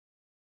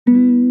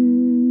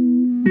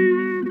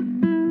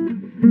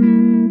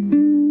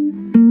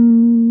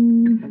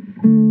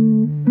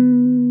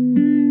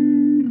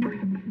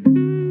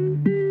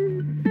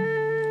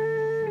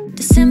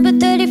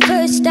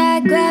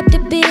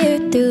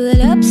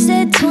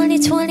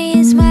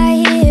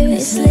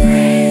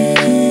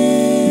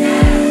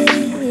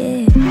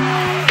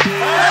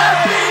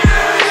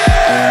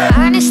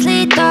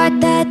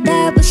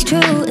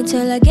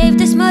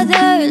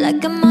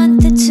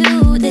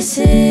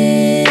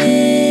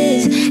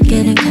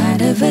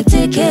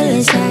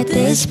this at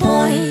this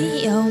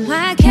point. Yo,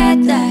 my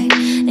cat died,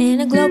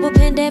 and a global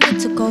pandemic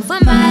took over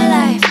my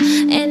life.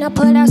 And I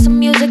put out some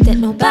music that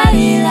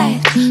nobody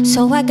liked,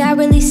 so I got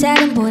really sad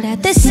and bored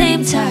at the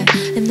same time.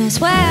 And that's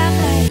why I'm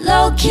like,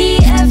 low-key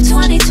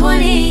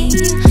F2020.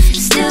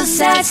 Still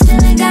sad,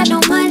 still ain't got no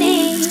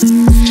money.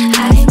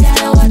 I ain't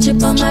got a watch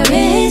up on my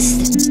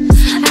wrist,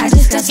 I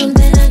just got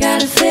something I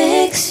gotta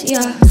fix,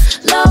 yeah.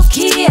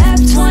 Low-key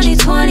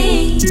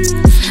F2020.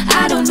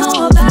 I don't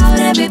know about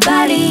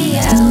everybody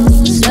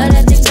else, but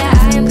I think that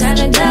I am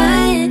kinda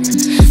done.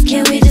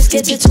 Can we just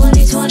get to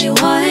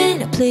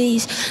 2021,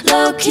 please?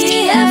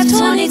 Low-key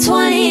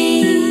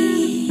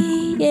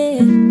F2020,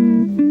 yeah.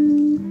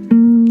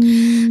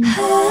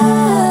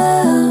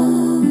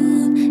 Oh,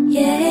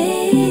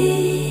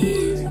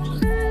 yeah.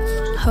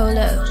 Hold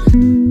up.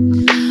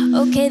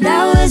 Okay,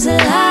 that was a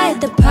lie.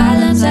 The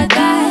problems I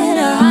got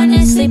are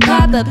honestly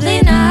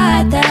probably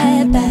not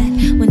that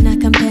bad when I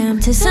compare them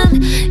to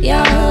some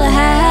y'all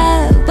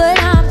have. But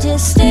I'm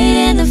just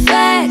stating the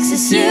facts.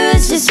 This year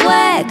is just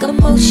whack.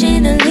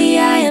 Emotionally,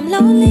 I am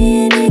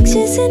lonely and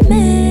anxious and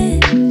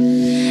mad.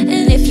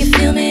 And if you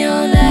feel me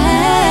on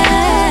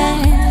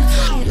that,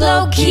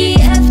 low-key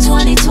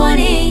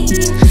F2020.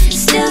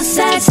 Still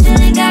sad, still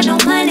ain't got no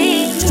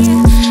money.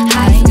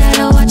 I ain't got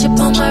a watch up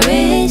on my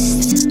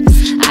wrist,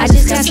 I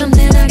just got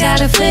something I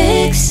gotta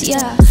fix,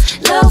 yeah.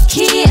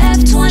 Low-key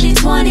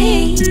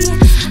F2020.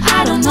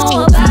 I don't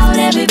know about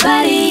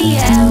everybody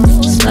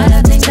else, but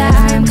I think that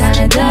I am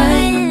kinda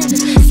done.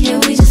 Can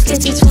we just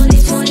get to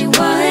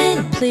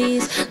 2021,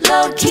 please?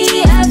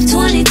 Low-key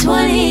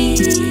F2020,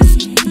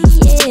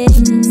 yeah.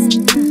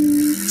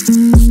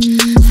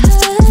 Oh.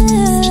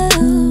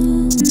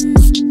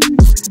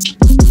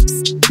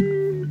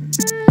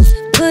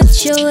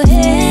 Put your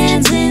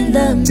hands in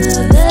the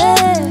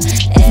mother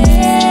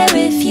air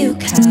if you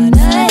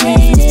kinda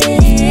hate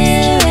it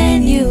here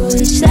and you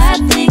wish that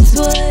things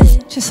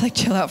would just like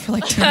chill out for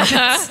like 2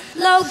 minutes.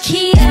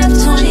 Low-key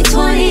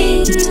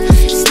F2020.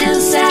 Still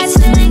sad,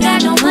 still ain't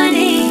got no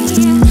money.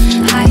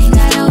 I ain't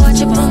got a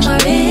watch up on my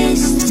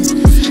wrist,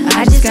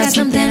 I just got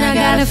something I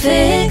gotta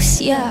fix,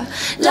 yeah.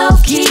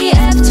 Low-key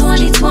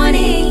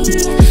F2020.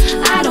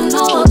 I don't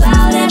know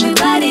about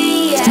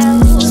everybody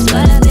else,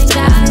 but I think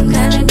that I'm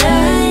kinda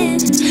done.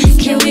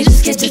 Can we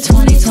just get to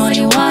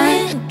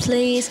 2021,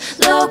 please?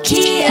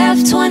 Low-key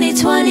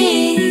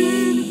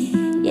F2020,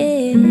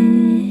 yeah.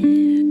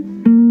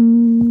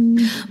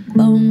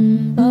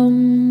 Boom,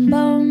 boom,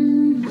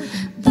 boom,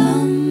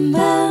 boom, boom,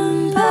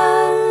 boom.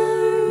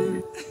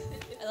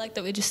 I like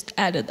that we just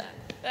added that.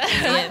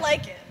 I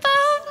like it.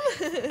 Boom.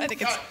 I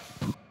think it's